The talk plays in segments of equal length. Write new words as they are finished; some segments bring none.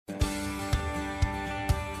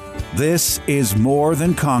This is More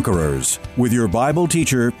Than Conquerors with your Bible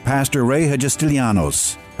teacher, Pastor Ray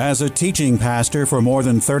Hagestilianos. As a teaching pastor for more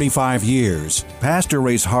than 35 years, Pastor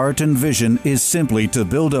Ray's heart and vision is simply to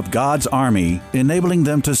build up God's army, enabling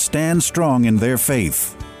them to stand strong in their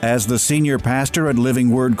faith. As the senior pastor at Living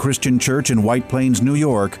Word Christian Church in White Plains, New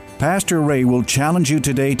York, Pastor Ray will challenge you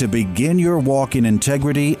today to begin your walk in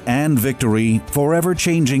integrity and victory, forever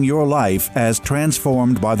changing your life as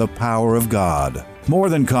transformed by the power of God. More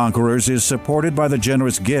Than Conquerors is supported by the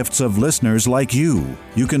generous gifts of listeners like you.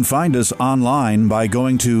 You can find us online by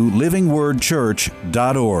going to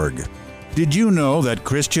livingwordchurch.org. Did you know that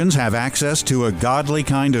Christians have access to a godly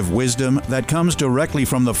kind of wisdom that comes directly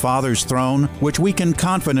from the Father's throne, which we can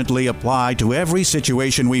confidently apply to every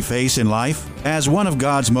situation we face in life? As one of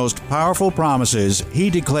God's most powerful promises, He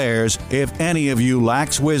declares, "If any of you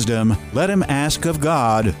lacks wisdom, let him ask of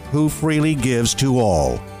God, who freely gives to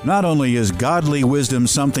all." Not only is godly wisdom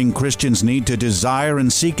something Christians need to desire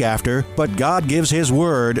and seek after, but God gives His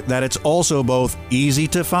Word that it's also both easy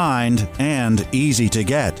to find and easy to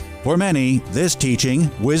get. For many, this teaching,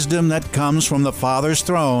 wisdom that comes from the Father's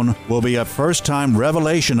throne, will be a first-time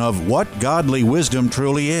revelation of what godly wisdom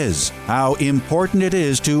truly is, how important it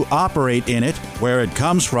is to operate in it, where it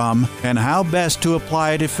comes from, and how best to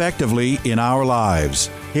apply it effectively in our lives.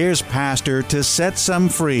 Here's Pastor to set some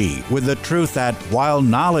free with the truth that while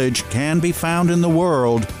knowledge can be found in the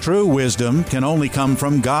world, true wisdom can only come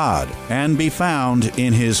from God and be found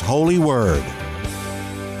in His holy Word.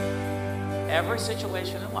 Every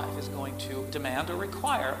situation in life is going to demand or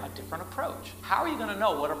require a different approach. How are you going to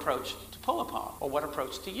know what approach to pull upon or what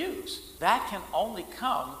approach to use? That can only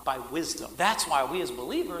come by wisdom. That's why we as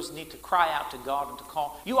believers need to cry out to God and to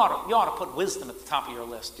call. You ought to put wisdom at the top of your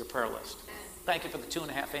list, your prayer list. Thank you for the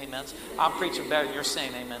 2.5 amens. I'm preaching better than you're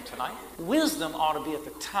saying amen tonight. Wisdom ought to be at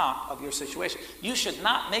the top of your situation. You should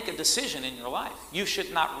not make a decision in your life. You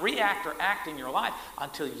should not react or act in your life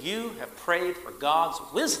until you have prayed for God's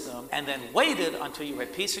wisdom and then waited until you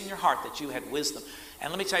had peace in your heart that you had wisdom.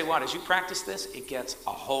 And let me tell you what, as you practice this, it gets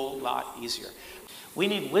a whole lot easier. We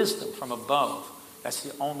need wisdom from above. That's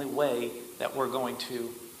the only way that we're going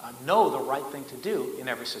to know the right thing to do in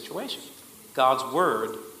every situation. God's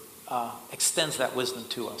Word extends that wisdom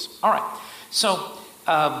to us. All right, so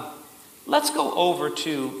let's go over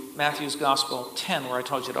to Matthew's Gospel 10, where I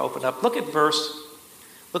told you to open up. Look at verse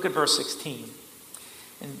 16.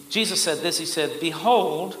 And Jesus said this, He said,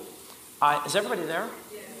 "Behold, is everybody there?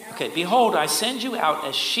 Okay, behold, I send you out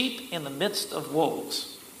as sheep in the midst of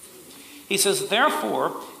wolves." He says,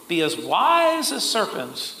 "Therefore, be as wise as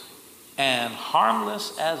serpents and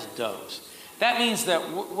harmless as doves." That means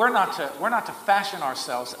that we're not to fashion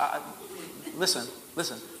ourselves. Listen.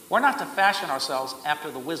 We're not to fashion ourselves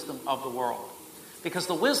after the wisdom of the world, because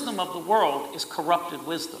the wisdom of the world is corrupted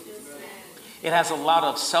wisdom. It has a lot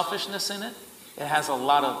of selfishness in it. It has a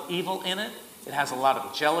lot of evil in it. It has a lot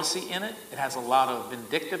of jealousy in it. It has a lot of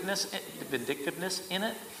vindictiveness in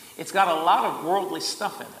it. It's got a lot of worldly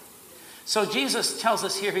stuff in it. So Jesus tells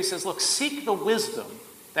us here. He says, "Look, seek the wisdom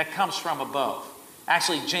that comes from above."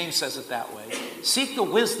 Actually, James says it that way. Seek the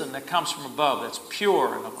wisdom that comes from above, that's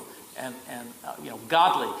pure and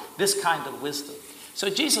godly, this kind of wisdom. So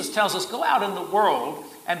Jesus tells us, go out in the world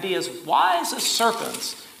and be as wise as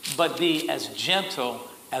serpents, but be as gentle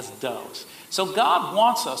as doves. So God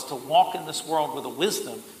wants us to walk in this world with a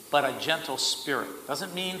wisdom, but a gentle spirit.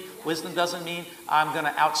 Wisdom doesn't mean I'm going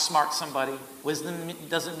to outsmart somebody. Wisdom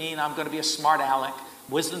doesn't mean I'm going to be a smart aleck.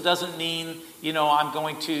 Wisdom doesn't mean, I'm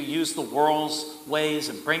going to use the world's ways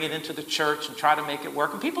and bring it into the church and try to make it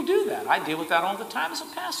work. And people do that. I deal with that all the time as a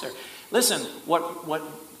pastor. Listen, what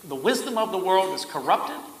the wisdom of the world is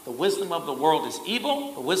corrupted. The wisdom of the world is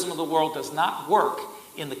evil. The wisdom of the world does not work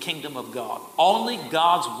in the kingdom of God. Only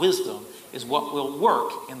God's wisdom is what will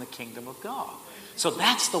work in the kingdom of God. So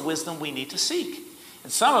that's the wisdom we need to seek.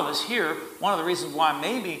 And some of us here, one of the reasons why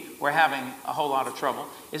maybe we're having a whole lot of trouble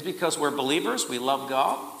is because we're believers, we love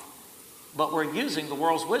God, but we're using the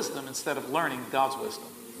world's wisdom instead of learning God's wisdom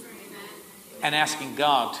and asking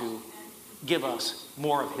God to give us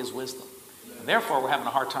more of His wisdom. And therefore, we're having a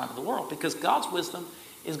hard time with the world, because God's wisdom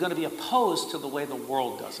is going to be opposed to the way the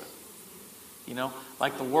world does it.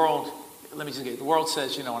 Like the world, the world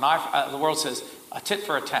says, the world says a tit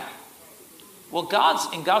for a tat. Well,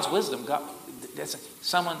 in God's wisdom,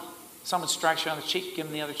 someone strikes you on the cheek, give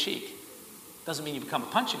them the other cheek. Doesn't mean you become a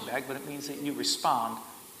punching bag, but it means that you respond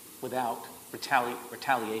without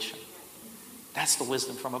retaliation. That's the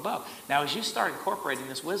wisdom from above. Now, as you start incorporating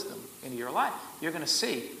this wisdom into your life, you're going to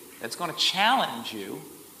see that it's going to challenge you.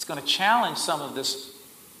 It's going to challenge some of this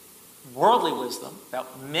worldly wisdom that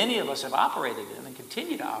many of us have operated in and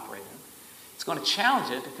continue to operate in. It's going to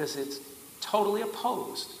challenge it because it's totally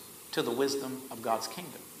opposed to the wisdom of God's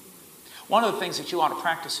kingdom. One of the things that you ought to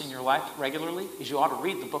practice in your life regularly is you ought to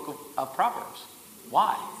read the book of Proverbs.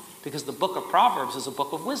 Why? Because the book of Proverbs is a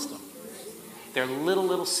book of wisdom. They're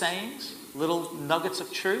little sayings, little nuggets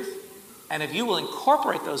of truth. And if you will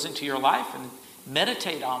incorporate those into your life and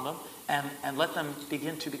meditate on them and let them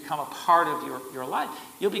begin to become a part of your life,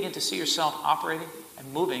 you'll begin to see yourself operating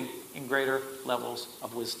and moving in greater levels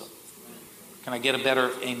of wisdom. Can I get a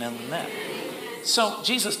better amen than that? So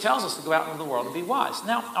Jesus tells us to go out into the world and be wise.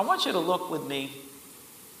 Now, I want you to look with me.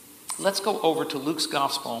 Let's go over to Luke's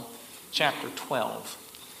Gospel, chapter 12.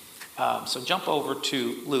 So jump over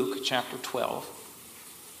to Luke chapter 12.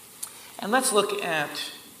 And let's look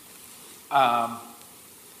at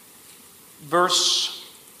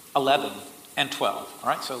verse 11 and 12. All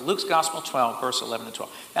right, so Luke's Gospel 12, verse 11 and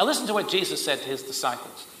 12. Now listen to what Jesus said to his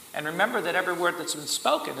disciples. And remember that every word that's been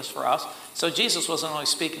spoken is for us. So Jesus wasn't only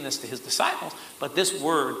speaking this to his disciples, but this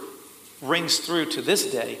word rings through to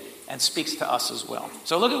this day and speaks to us as well.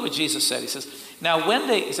 So look at what Jesus said. He says, now when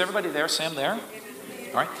they, is everybody there? Sam there?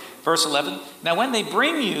 All right. Verse 11. Now when they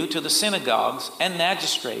bring you to the synagogues and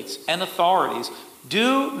magistrates and authorities,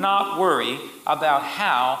 do not worry about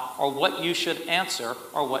how or what you should answer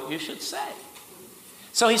or what you should say.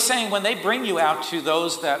 So he's saying when they bring you out to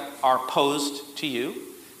those that are opposed to you,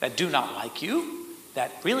 that do not like you,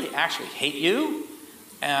 that really actually hate you,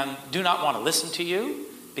 and do not want to listen to you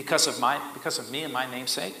because of me and my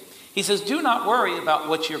namesake, he says, do not worry about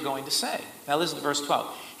what you're going to say. Now listen to verse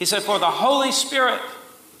 12. He said, for the Holy Spirit,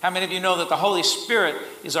 how many of you know that the Holy Spirit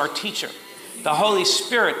is our teacher? The Holy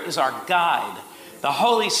Spirit is our guide. The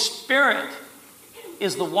Holy Spirit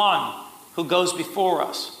is the one who goes before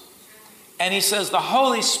us. And he says, the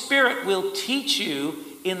Holy Spirit will teach you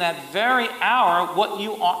in that very hour what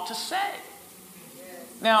you ought to say.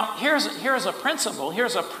 Now, here's a principle,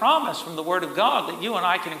 here's a promise from the Word of God that you and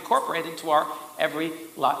I can incorporate into our every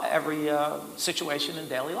situation in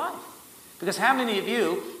daily life. Because how many of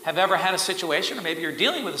you have ever had a situation, or maybe you're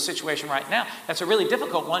dealing with a situation right now, that's a really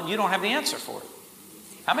difficult one, you don't have the answer for it?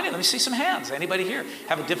 How many? Let me see some hands. Anybody here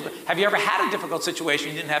have you ever had a difficult situation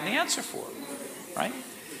you didn't have the answer for? Right?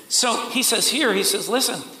 So he says here, he says,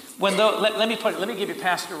 listen, let me give you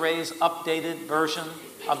Pastor Ray's updated version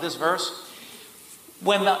of this verse.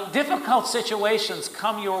 When the difficult situations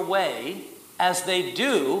come your way, as they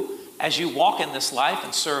do as you walk in this life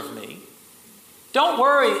and serve me, don't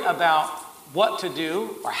worry about what to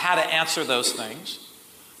do or how to answer those things.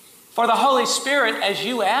 For the Holy Spirit, as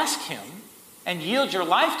you ask him and yield your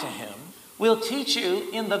life to him, will teach you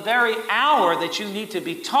in the very hour that you need to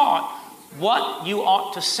be taught what you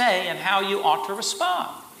ought to say and how you ought to respond.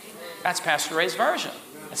 That's Pastor Ray's version.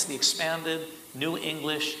 That's the expanded New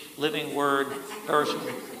English Living Word version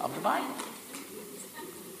of the Bible.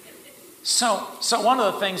 So one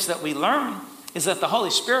of the things that we learn is that the Holy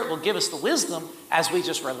Spirit will give us the wisdom as we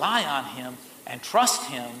just rely on him and trust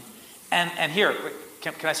him. And here,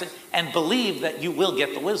 can I say, and believe that you will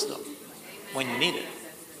get the wisdom when you need it.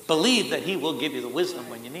 Believe that he will give you the wisdom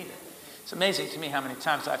when you need it. It's amazing to me how many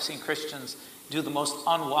times I've seen Christians do the most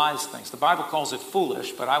unwise things. The Bible calls it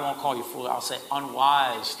foolish, but I won't call you foolish. I'll say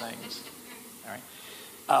unwise things. All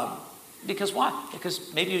right? Because why?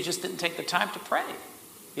 Because maybe you just didn't take the time to pray.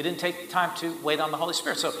 You didn't take the time to wait on the Holy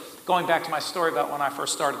Spirit. So going back to my story about when I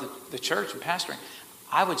first started the church and pastoring,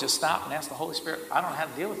 I would just stop and ask the Holy Spirit, I don't know how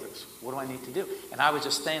to deal with this. What do I need to do? And I would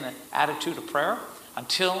just stay in an attitude of prayer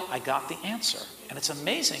until I got the answer. And it's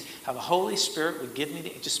amazing how the Holy Spirit would give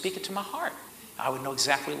me, just speak it to my heart. I would know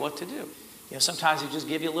exactly what to do. You know, sometimes he just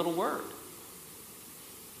give you a little word.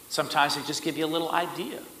 Sometimes he just give you a little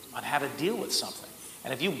idea on how to deal with something.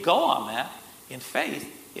 And if you go on that in faith,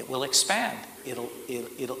 it will expand.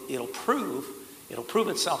 It'll prove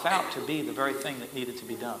itself out to be the very thing that needed to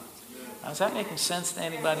be done. Now, is that making sense to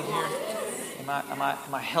anybody here? Am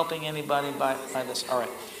I helping anybody by this? All right.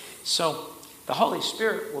 So the Holy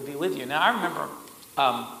Spirit will be with you. Now I remember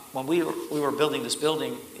when we were building this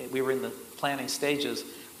building, we were in the planning stages.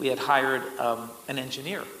 We had hired an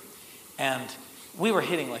engineer, and we were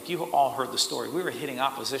hitting, like you all heard the story, we were hitting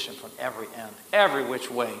opposition from every end, every which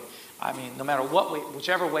way. I mean, no matter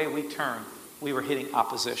whichever way we turned, we were hitting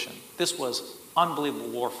opposition. This was unbelievable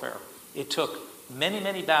warfare. It took many,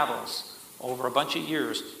 many battles over a bunch of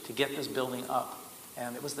years to get this building up.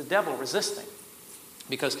 And it was the devil resisting,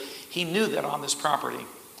 because he knew that on this property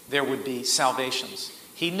there would be salvations.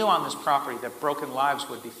 He knew on this property that broken lives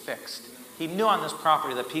would be fixed. He knew on this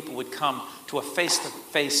property that people would come to a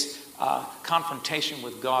face-to-face confrontation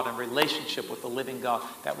with God and relationship with the living God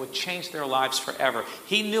that would change their lives forever.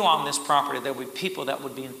 He knew on this property there would be people that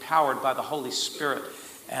would be empowered by the Holy Spirit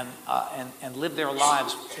and live their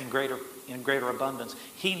lives in greater abundance.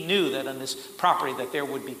 He knew that on this property that there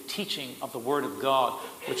would be teaching of the Word of God,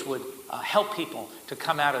 which would help people to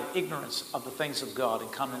come out of ignorance of the things of God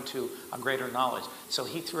and come into a greater knowledge. So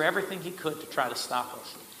he threw everything he could to try to stop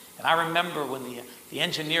us. And I remember when the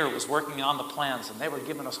engineer was working on the plans and they were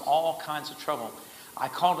giving us all kinds of trouble. I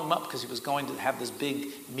called him up because he was going to have this big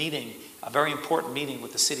meeting, a very important meeting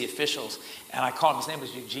with the city officials. And I called him. His name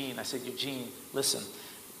was Eugene. I said, Eugene, listen,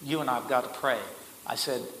 you and I have got to pray. I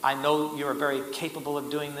said, I know you're very capable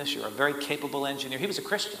of doing this. You're a very capable engineer. He was a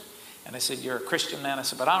Christian. And I said, you're a Christian man. I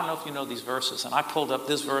said, but I don't know if you know these verses. And I pulled up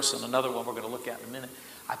this verse and another one we're going to look at in a minute.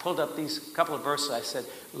 I pulled up these couple of verses. I said,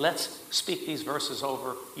 let's speak these verses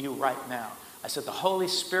over you right now. I said, the Holy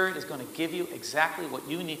Spirit is going to give you exactly what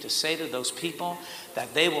you need to say to those people,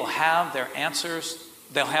 that they will have their answers.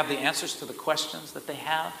 They'll have the answers to the questions that they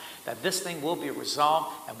have, that this thing will be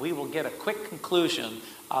resolved, and we will get a quick conclusion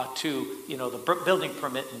to the building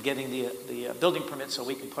permit and getting the building permit so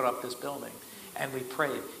we can put up this building. And we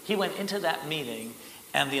prayed. He went into that meeting,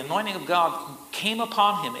 and the anointing of God came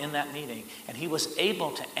upon him in that meeting, and he was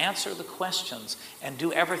able to answer the questions and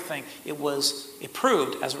do everything. It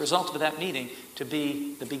proved, as a result of that meeting, to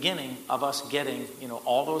be the beginning of us getting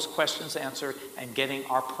all those questions answered and getting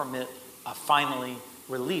our permit finally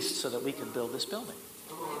released so that we could build this building.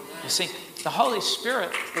 You see, the Holy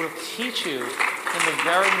Spirit will teach you in the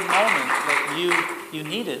very moment that you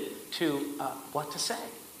need it to what to say.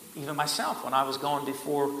 Even myself, when I was going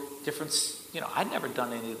before different, I'd never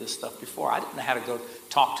done any of this stuff before. I didn't know how to go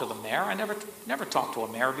talk to the mayor. I never talked to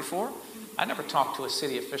a mayor before. I never talked to a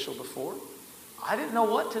city official before. I didn't know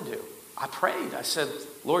what to do. I prayed. I said,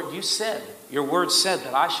 Lord, your word said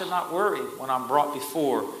that I should not worry when I'm brought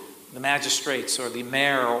before the magistrates or the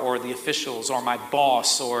mayor or the officials or my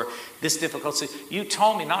boss or this difficulty. You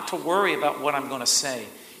told me not to worry about what I'm going to say.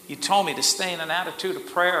 You told me to stay in an attitude of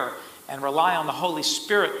prayer and rely on the Holy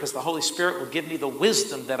Spirit, because the Holy Spirit will give me the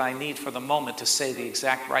wisdom that I need for the moment to say the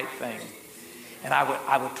exact right thing. And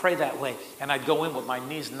I would pray that way, and I'd go in with my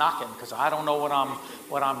knees knocking because I don't know what I'm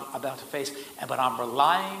about to face, but I'm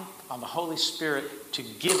relying on the Holy Spirit to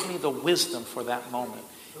give me the wisdom for that moment.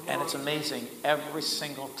 And it's amazing. Every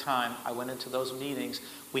single time I went into those meetings,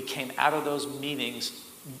 we came out of those meetings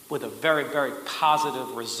with a very, very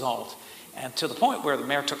positive result. And to the point where the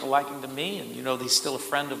mayor took a liking to me, and he's still a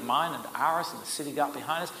friend of mine and ours, and the city got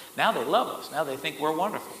behind us. Now they love us. Now they think we're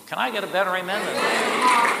wonderful. Can I get a better amen than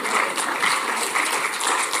that?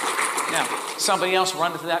 Now, somebody else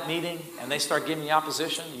run into that meeting, and they start giving you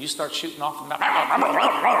opposition. You start shooting off, and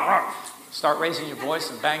start raising your voice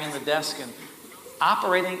and banging the desk and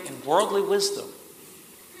operating in worldly wisdom.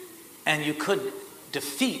 And you could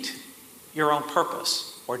defeat your own purpose,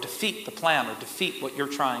 or defeat the plan, or defeat what you're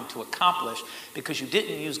trying to accomplish because you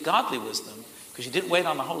didn't use godly wisdom, because you didn't wait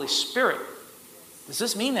on the Holy Spirit. Does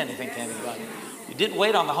this mean anything to anybody? You didn't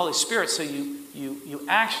wait on the Holy Spirit, so you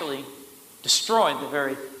actually destroyed the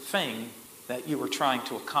very thing that you were trying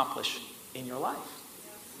to accomplish in your life.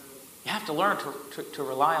 You have to learn to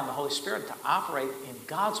rely on the Holy Spirit, to operate in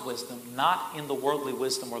God's wisdom, not in the worldly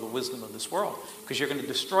wisdom or the wisdom of this world, because you're going to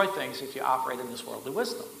destroy things if you operate in this worldly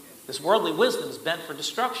wisdom. This worldly wisdom is bent for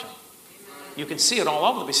destruction. You can see it all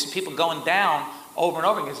over. We see people going down over and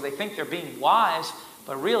over because they think they're being wise,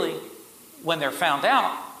 but really, when they're found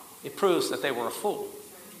out, it proves that they were a fool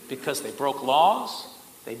because they broke laws,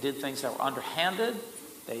 they did things that were underhanded,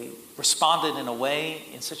 they responded in a way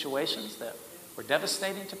in situations that were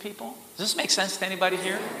devastating to people. Does this make sense to anybody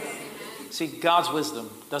here? See, God's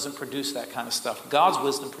wisdom doesn't produce that kind of stuff. God's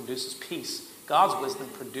wisdom produces peace. God's wisdom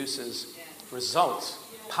produces results.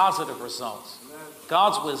 Positive results.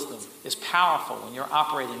 God's wisdom is powerful when you're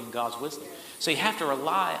operating in God's wisdom. So you have to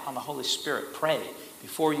rely on the Holy Spirit. Pray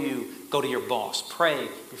before you go to your boss. Pray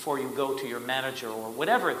before you go to your manager or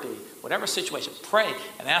whatever it be, whatever situation. Pray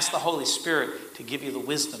and ask the Holy Spirit to give you the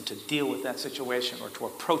wisdom to deal with that situation or to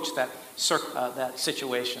approach that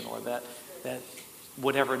situation or that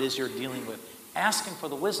whatever it is you're dealing with. Ask Him for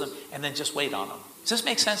the wisdom and then just wait on Him. Does this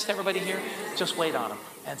make sense to everybody here? Just wait on Him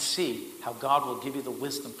and see how God will give you the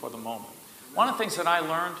wisdom for the moment. One of the things that I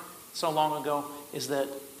learned so long ago is that,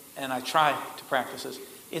 and I try to practice this,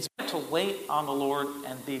 it's better to wait on the Lord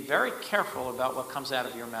and be very careful about what comes out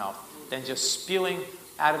of your mouth than just spewing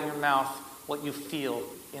out of your mouth what you feel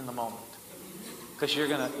in the moment. Because you're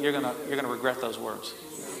gonna regret those words.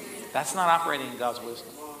 That's not operating in God's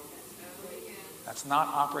wisdom. That's not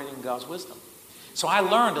operating in God's wisdom. So I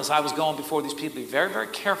learned as I was going before these people, be very, very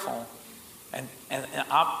careful. And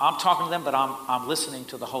I'm talking to them, but I'm listening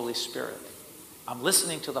to the Holy Spirit. I'm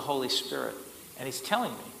listening to the Holy Spirit. And he's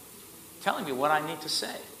telling me what I need to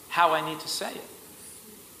say, how I need to say it.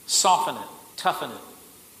 Soften it, toughen it,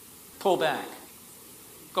 pull back,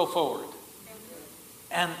 go forward.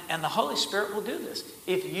 And the Holy Spirit will do this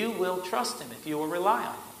if you will trust him, if you will rely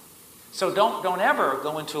on him. So don't ever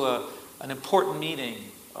go into an important meeting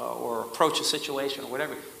or approach a situation or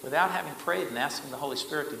whatever without having prayed and asking the Holy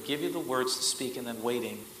Spirit to give you the words to speak and then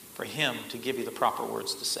waiting for him to give you the proper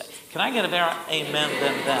words to say. Can I get a very amen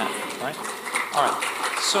then that? Right? All right.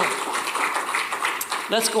 So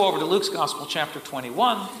let's go over to Luke's Gospel, chapter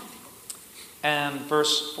 21 and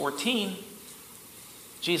verse 14.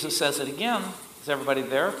 Jesus says it again. Is everybody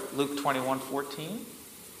there? Luke 21:14.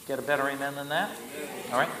 Get a better amen than that?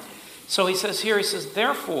 All right. So he says,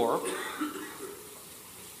 therefore,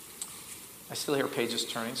 I still hear pages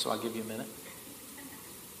turning, so I'll give you a minute.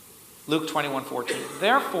 Luke 21:14.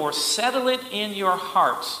 Therefore, settle it in your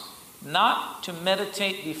hearts not to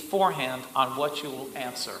meditate beforehand on what you will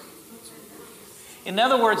answer. In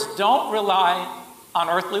other words, don't rely on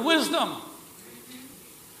earthly wisdom.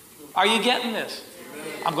 Are you getting this?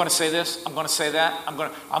 I'm going to say this. I'm going to say that. I'm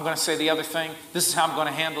going to say the other thing. This is how I'm going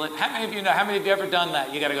to handle it. How many of you know? How many of you ever done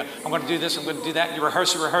that? You got to go, I'm going to do this. I'm going to do that. And you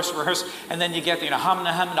rehearse, and then you get the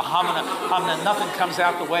hamna. Nothing comes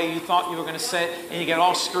out the way you thought you were going to say it, and you get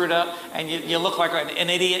all screwed up, and you look like an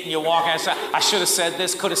idiot, and you walk out and say, I should have said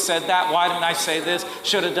this, could have said that. Why didn't I say this?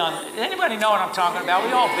 Should have done. Anybody know what I'm talking about?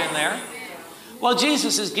 We've all been there. Well,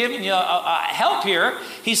 Jesus is giving you help here.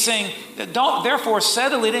 He's saying, don't therefore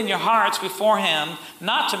settle it in your hearts beforehand,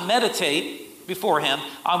 not to meditate beforehand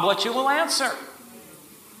on what you will answer.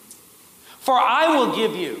 For I will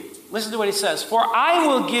give you, listen to what he says, for I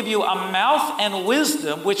will give you a mouth and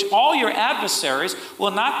wisdom which all your adversaries will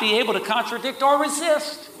not be able to contradict or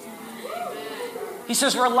resist. He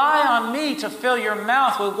says, rely on me to fill your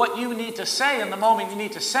mouth with what you need to say in the moment you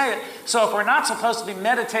need to say it. So if we're not supposed to be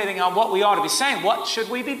meditating on what we ought to be saying, what should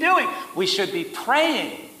we be doing? We should be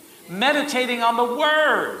praying, meditating on the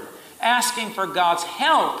Word, asking for God's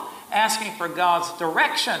help, asking for God's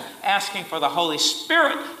direction, asking for the Holy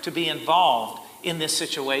Spirit to be involved in this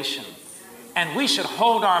situation. And we should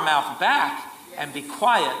hold our mouth back and be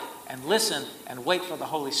quiet and listen and wait for the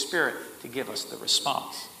Holy Spirit to give us the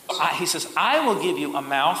response. He says, I will give you a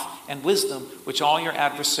mouth and wisdom which all your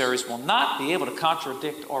adversaries will not be able to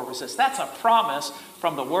contradict or resist. That's a promise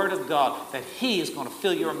from the Word of God that he is going to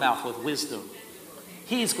fill your mouth with wisdom.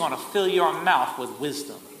 He's going to fill your mouth with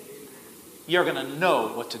wisdom. You're going to know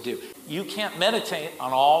what to do. You can't meditate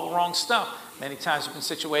on all the wrong stuff. Many times there have been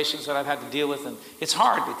situations that I've had to deal with, and it's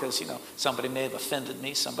hard because, somebody may have offended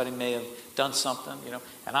me, somebody may have done something,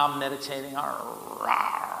 and I'm meditating,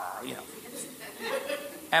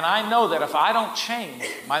 And I know that if I don't change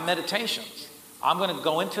my meditations, I'm going to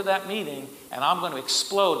go into that meeting and I'm going to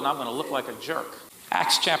explode and I'm going to look like a jerk.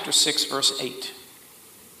 Acts chapter 6, verse 8.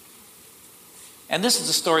 And this is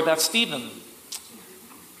the story about Stephen.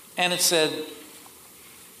 And it said,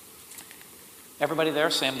 everybody there?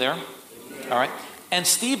 Say I'm there. All right. And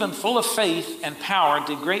Stephen, full of faith and power,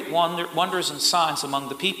 did great wonders and signs among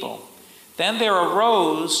the people. Then there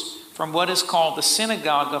arose from what is called the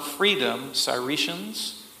synagogue of freedom,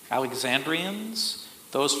 Cyrenians, Alexandrians,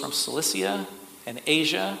 those from Cilicia and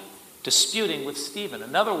Asia, disputing with Stephen.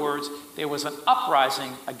 In other words, there was an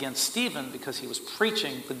uprising against Stephen because he was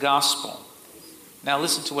preaching the gospel. Now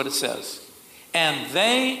listen to what it says. And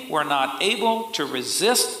they were not able to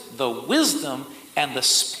resist the wisdom and the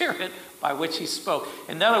spirit by which he spoke.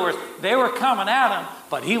 In other words, they were coming at him,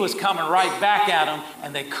 but he was coming right back at them,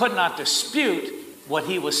 and they could not dispute what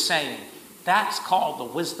he was saying. That's called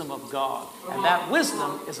the wisdom of God. And that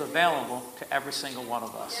wisdom is available to every single one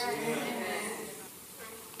of us.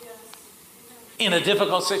 In a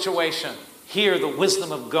difficult situation, here the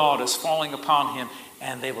wisdom of God is falling upon him.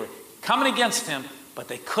 And they were coming against him, but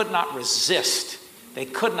they could not resist. They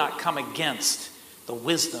could not come against the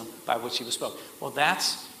wisdom by which he was spoken. Well,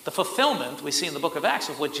 that's the fulfillment we see in the book of Acts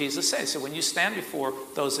of what Jesus says. So when you stand before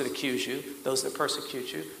those that accuse you, those that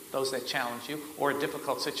persecute you, those that challenge you, or a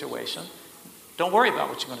difficult situation, don't worry about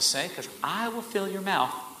what you're going to say, because I will fill your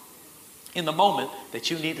mouth in the moment that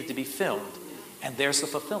you need it to be filled. And there's the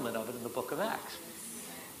fulfillment of it in the book of Acts.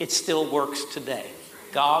 It still works today.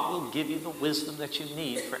 God will give you the wisdom that you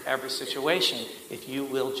need for every situation if you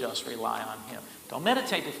will just rely on him. Don't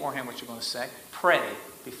meditate beforehand what you're going to say. Pray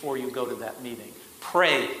before you go to that meeting.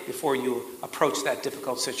 Pray before you approach that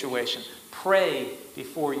difficult situation. Pray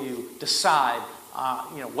before you decide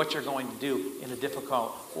what you're going to do in a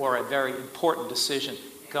difficult or a very important decision.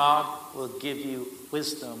 God will give you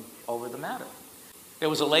wisdom over the matter. There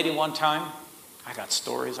was a lady one time, I got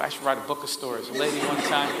stories, I should write a book of stories. A lady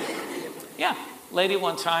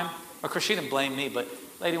one time, of course she didn't blame me, but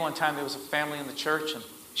lady one time there was a family in the church, and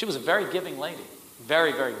she was a very giving lady,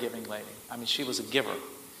 very, very giving lady. I mean, she was a giver.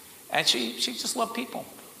 And she just loved people.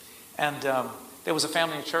 And there was a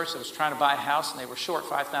family in church that was trying to buy a house, and they were short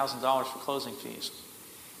 $5,000 for closing fees.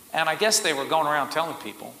 And I guess they were going around telling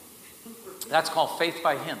people. That's called faith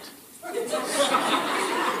by hint. Anybody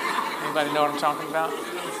know what I'm talking about?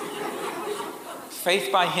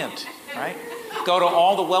 Faith by hint, right? Go to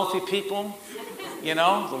all the wealthy people,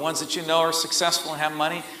 the ones that you know are successful and have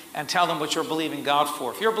money, and tell them what you're believing God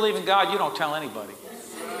for. If you're believing God, you don't tell anybody.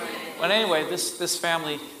 But anyway, this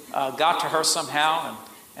family got to her somehow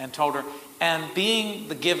and told her. And being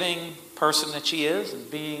the giving person that she is, and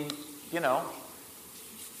being,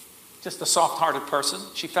 just a soft-hearted person,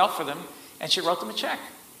 she felt for them, and she wrote them a check.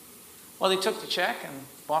 Well, they took the check and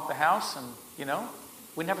bought the house, and,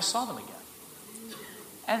 we never saw them again.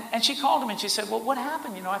 And she called him and she said, well, what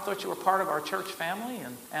happened? I thought you were part of our church family,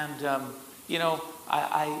 and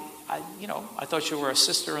I thought you were a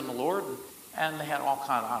sister in the Lord. And they had all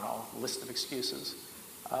kind of, list of excuses.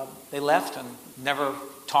 They left and never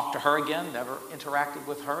talked to her again, never interacted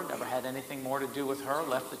with her, never had anything more to do with her,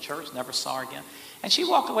 left the church, never saw her again. And she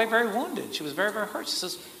walked away very wounded. She was very, very hurt. She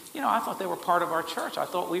says, I thought they were part of our church. I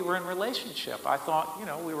thought we were in relationship. I thought,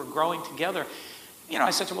 we were growing together.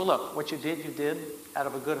 I said to her, well, look, what you did out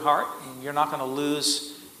of a good heart. And you're not going to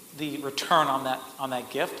lose the return on that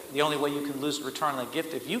gift. The only way you can lose the return on that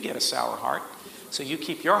gift if you get a sour heart. So you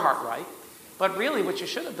keep your heart right. But really what you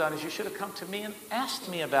should have done is you should have come to me and asked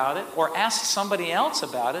me about it, or asked somebody else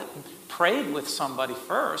about it and prayed with somebody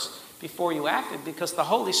first before you acted, because the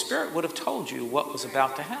Holy Spirit would have told you what was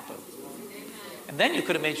about to happen. And then you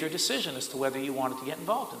could have made your decision as to whether you wanted to get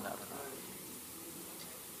involved in that or not.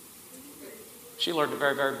 She learned a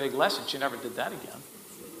very, very big lesson. She never did that again.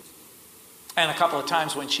 And a couple of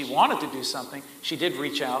times when she wanted to do something, she did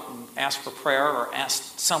reach out and ask for prayer, or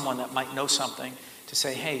ask someone that might know something to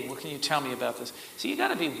say, hey, what can you tell me about this? So you got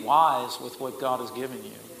to be wise with what God has given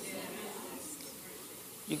you.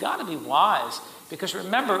 You got to be wise, because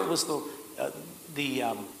remember, it was the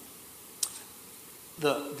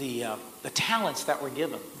talents that were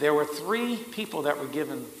given. There were 3 people that were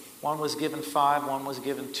given. One was given 5, one was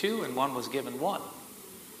given 2, and one was given 1.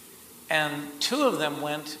 And 2 of them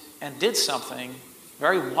went and did something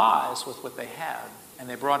very wise with what they had, and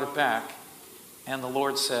they brought it back, and the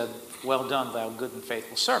Lord said, well done, thou good and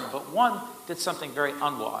faithful servant. But one did something very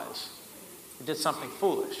unwise. He did something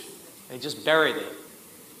foolish. He just buried it,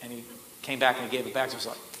 and he came back and he gave it back to us.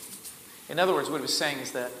 In other words, what he was saying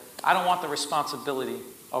is that I don't want the responsibility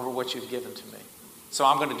over what you've given to me, so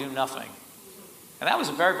I'm going to do nothing. And that was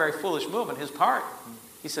a very, very foolish move on his part.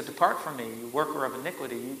 He said, depart from me, you worker of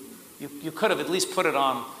iniquity. You could have at least put it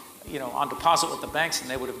on deposit with the banks, and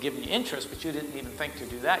they would have given you interest, but you didn't even think to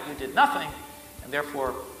do that. You did nothing, and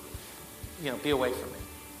therefore, be away from me.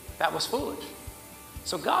 That was foolish.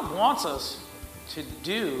 So God wants us to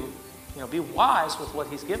be wise with what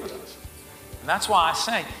he's given us. And that's why I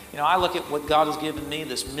say, I look at what God has given me,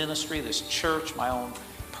 this ministry, this church, my own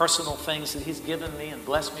personal things that he's given me and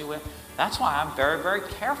blessed me with. That's why I'm very, very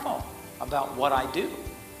careful about what I do.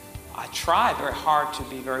 I try very hard to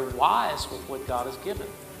be very wise with what God has given.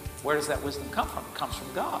 Where does that wisdom come from? It comes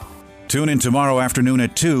from God. Tune in tomorrow afternoon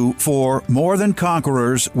at 2 for More Than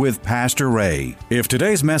Conquerors with Pastor Ray. If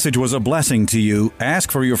today's message was a blessing to you,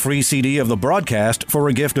 ask for your free CD of the broadcast for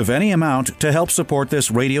a gift of any amount to help support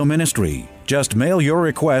this radio ministry. Just mail your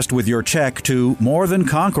request with your check to More Than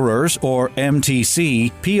Conquerors, or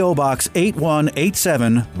MTC, P.O. Box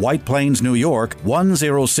 8187, White Plains, New York,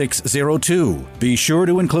 10602. Be sure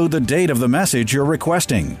to include the date of the message you're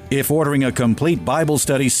requesting. If ordering a complete Bible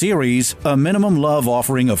study series, a minimum love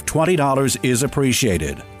offering of $20 is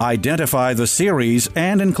appreciated. Identify the series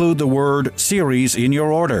and include the word series in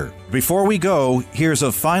your order. Before we go, here's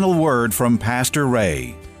a final word from Pastor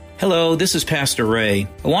Ray. Hello, this is Pastor Ray.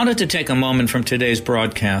 I wanted to take a moment from today's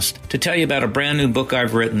broadcast to tell you about a brand new book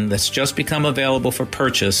I've written that's just become available for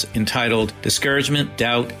purchase, entitled Discouragement,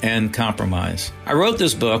 Doubt, and Compromise. I wrote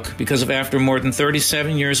this book because after more than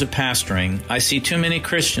 37 years of pastoring, I see too many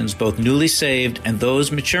Christians, both newly saved and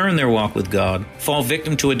those mature in their walk with God, fall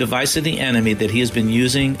victim to a device of the enemy that he has been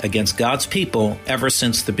using against God's people ever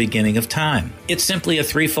since the beginning of time. It's simply a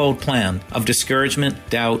threefold plan of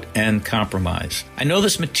discouragement, doubt, and compromise. I know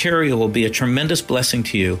this material material will be a tremendous blessing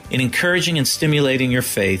to you in encouraging and stimulating your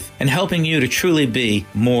faith and helping you to truly be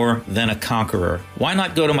more than a conqueror. Why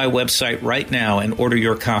not go to my website right now and order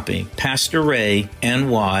your copy,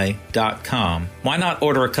 PastorRayNY.com. Why not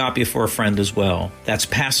order a copy for a friend as well? That's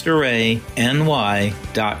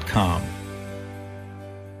PastorRayNY.com.